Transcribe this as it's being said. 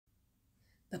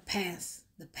The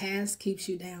past keeps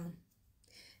you down.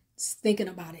 Just thinking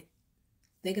about it.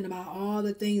 Thinking about all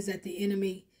the things that the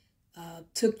enemy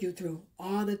took you through.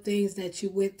 All the things that you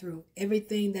went through.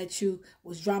 Everything that you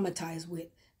was dramatized with.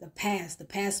 The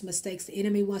past mistakes. The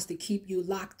enemy wants to keep you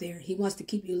locked there. He wants to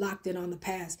keep you locked in on the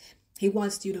past. He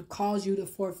wants you to cause you to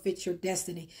forfeit your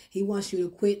destiny. He wants you to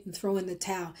quit and throw in the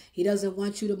towel. He doesn't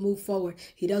want you to move forward.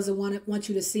 He doesn't want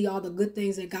you to see all the good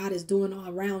things that God is doing all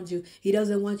around you. He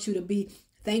doesn't want you to be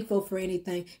thankful for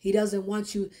anything. He doesn't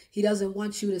want you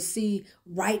to see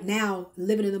right now,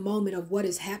 living in the moment of what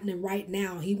is happening right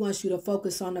now. He wants you to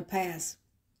focus on the past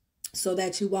so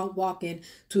that you won't walk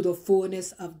into the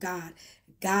fullness of God.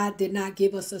 God did not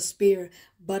give us a spirit,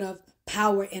 but of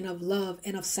power and of love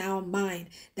and of sound mind.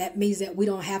 That means that we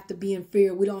don't have to be in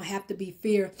fear. We don't have to be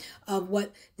fear of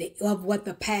what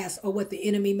the past or what the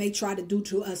enemy may try to do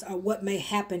to us, or what may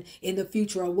happen in the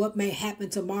future, or what may happen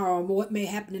tomorrow, or what may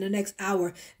happen in the next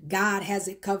hour. God has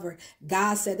it covered.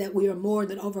 God said that we are more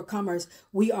than overcomers.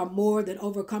 We are more than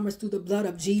overcomers through the blood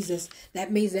of Jesus.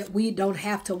 That means that we don't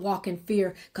have to walk in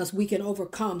fear, because we can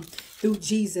overcome through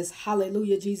Jesus.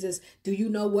 Hallelujah, Jesus. Do you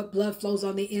know what blood flows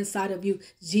on the inside of you?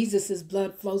 Jesus's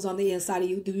blood flows on the inside of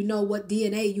you. Do you know what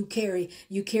DNA you carry?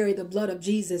 You carry the blood of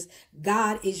Jesus.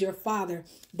 God is your Father.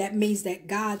 That means that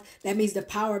the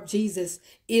power of Jesus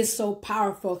is so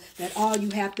powerful that all you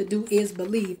have to do is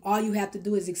believe. All you have to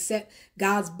do is accept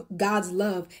God's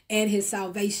love and his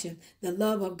salvation. The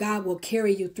love of God will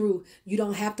carry you through. You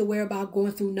don't have to worry about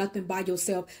going through nothing by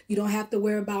yourself. You don't have to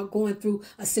worry about going through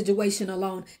a situation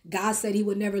alone. God said he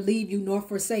would never leave you nor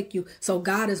forsake you. So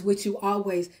God is with you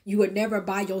always. You are never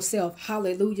by yourself.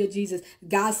 Hallelujah, Jesus.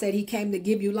 God said he came to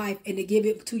give you life and to give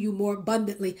it to you more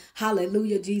abundantly.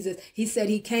 Hallelujah, Jesus. He said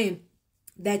he came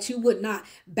that you would not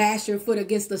bash your foot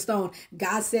against the stone.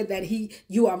 God said that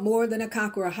you are more than a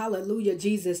conqueror. Hallelujah,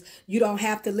 Jesus. You don't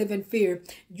have to live in fear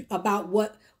about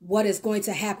what is going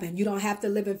to happen. You don't have to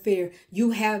live in fear.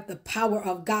 You have the power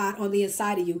of God on the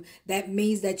inside of you. That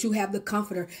means that you have the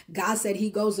comforter. God said he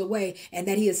goes away and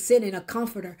that he is sending a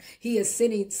comforter. He is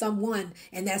sending someone,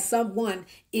 and that someone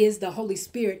is the Holy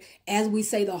Spirit. As we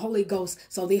say, the Holy Ghost.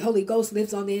 So the Holy Ghost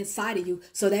lives on the inside of you.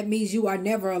 So that means you are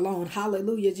never alone.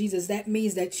 Hallelujah, Jesus. That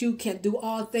means that you can do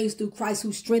all things through Christ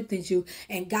who strengthens you.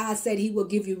 And God said he will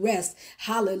give you rest.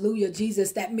 Hallelujah,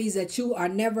 Jesus. That means that you are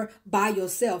never by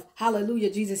yourself.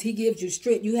 Hallelujah, Jesus. He gives you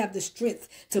strength. You have the strength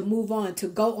to move on, to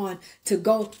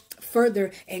go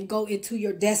further and go into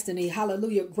your destiny.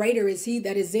 Hallelujah. Greater is he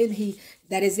that is in you,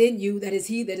 that is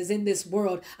he that is in this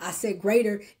world. I said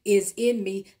greater is in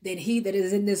me than he that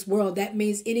is in this world. That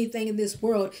means anything in this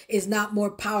world is not more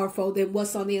powerful than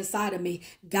what's on the inside of me.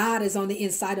 God is on the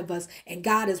inside of us, and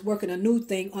God is working a new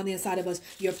thing on the inside of us.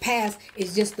 Your past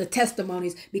is just the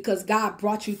testimonies, because God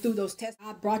brought you through those tests.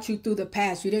 God brought you through the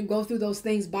past. You didn't go through those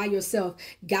things by yourself.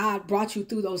 God brought you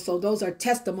through those. So those are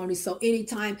testimonies. So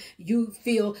anytime you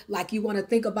feel like you want to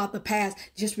think about the past,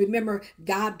 just remember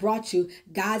God brought you.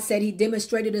 God said he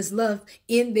demonstrated his love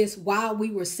in this while we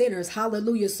were sinners.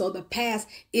 Hallelujah. So the past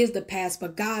is the past,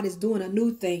 but God is doing a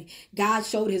new thing. God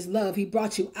showed his love. He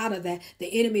brought you out of that.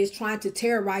 The enemy is trying to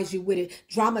terrorize you with it,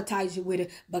 dramatize you with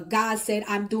it. But God said,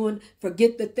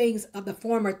 forget the things of the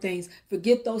former things.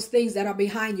 Forget those things that are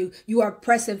behind you. You are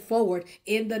pressing forward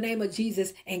in the name of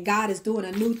Jesus, and God is doing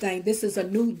a new thing. This is a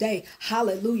new day.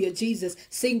 Hallelujah, Jesus.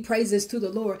 Sing praises to the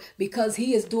Lord, because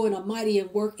he is doing a mighty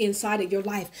work inside of your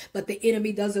life, but the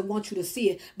enemy doesn't want you to see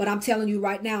it. But I'm telling you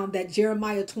right now that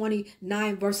Jeremiah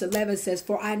 29 verse 11 says,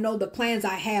 for I know the plans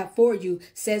I have for you,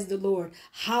 says the Lord.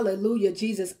 Hallelujah,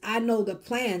 Jesus. I know the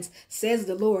plans, says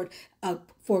the Lord,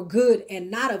 for good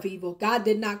and not of evil. God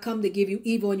did not come to give you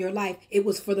evil in your life. It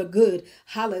was for the good.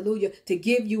 Hallelujah. To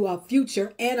give you a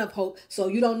future and of hope. So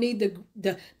you don't need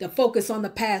to focus on the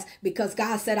past, because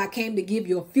God said, I came to give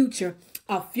you a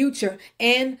future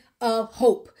and of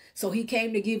hope. So he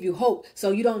came to give you hope.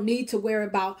 So you don't need to worry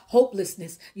about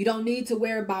hopelessness. You don't need to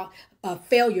worry about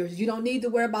failures. You don't need to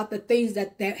worry about the things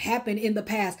that happened in the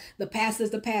past. The past is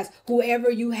the past. Whoever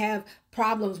you have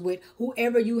problems with,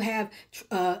 whoever you have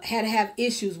had to have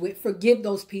issues with, forgive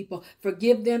those people.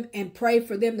 Forgive them and pray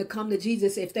for them to come to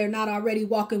Jesus if they're not already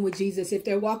walking with Jesus. If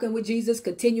they're walking with Jesus,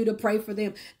 continue to pray for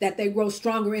them that they grow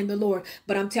stronger in the Lord.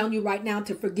 But I'm telling you right now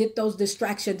to forget those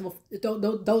distractions,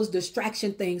 those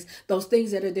distraction things, those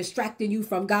things that are distracting you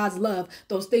from God's love,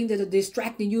 those things that are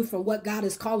distracting you from what God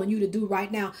is calling you to do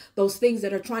right now, those those things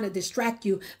that are trying to distract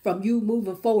you from you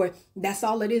moving forward. That's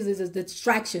all it is a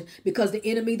distraction, because the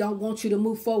enemy don't want you to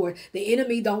move forward. The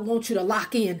enemy don't want you to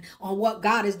lock in on what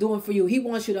God is doing for you. He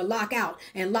wants you to lock out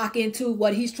and lock into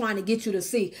what he's trying to get you to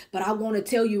see. But I want to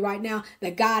tell you right now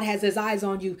that God has his eyes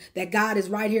on you, that God is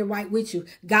right here, right with you.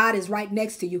 God is right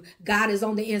next to you. God is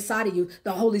on the inside of you.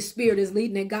 The Holy Spirit is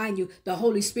leading and guiding you. The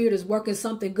Holy Spirit is working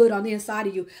something good on the inside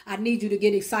of you. I need you to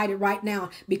get excited right now,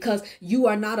 because you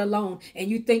are not alone. And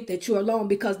you think that you're alone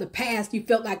because the past you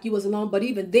felt like you was alone. But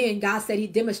even then, God said he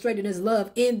demonstrated his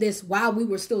love in this while we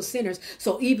were still sinners.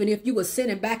 So even if you were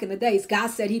sinning back in the days, God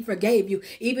said he forgave you.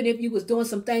 Even if you was doing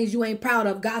some things you ain't proud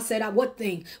of, God said, what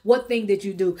thing did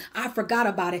you do? I forgot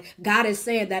about it. God is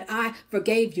saying that I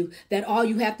forgave you, that all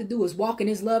you have to do is walk in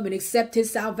his love and accept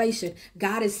his salvation.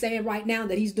 God is saying right now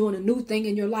that he's doing a new thing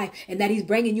in your life, and that he's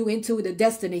bringing you into the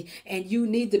destiny, and you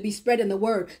need to be spreading the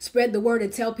word. Spread the word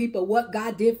and tell people what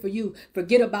God did for you.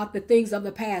 Forget about the things of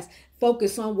the past.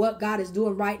 Focus on what God is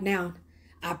doing right now.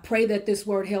 I pray that this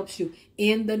word helps you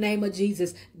in the name of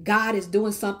Jesus. God is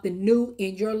doing something new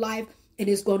in your life, and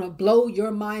it's going to blow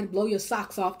your mind, blow your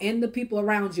socks off, and the people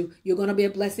around you. You're going to be a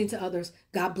blessing to others.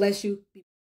 God bless you.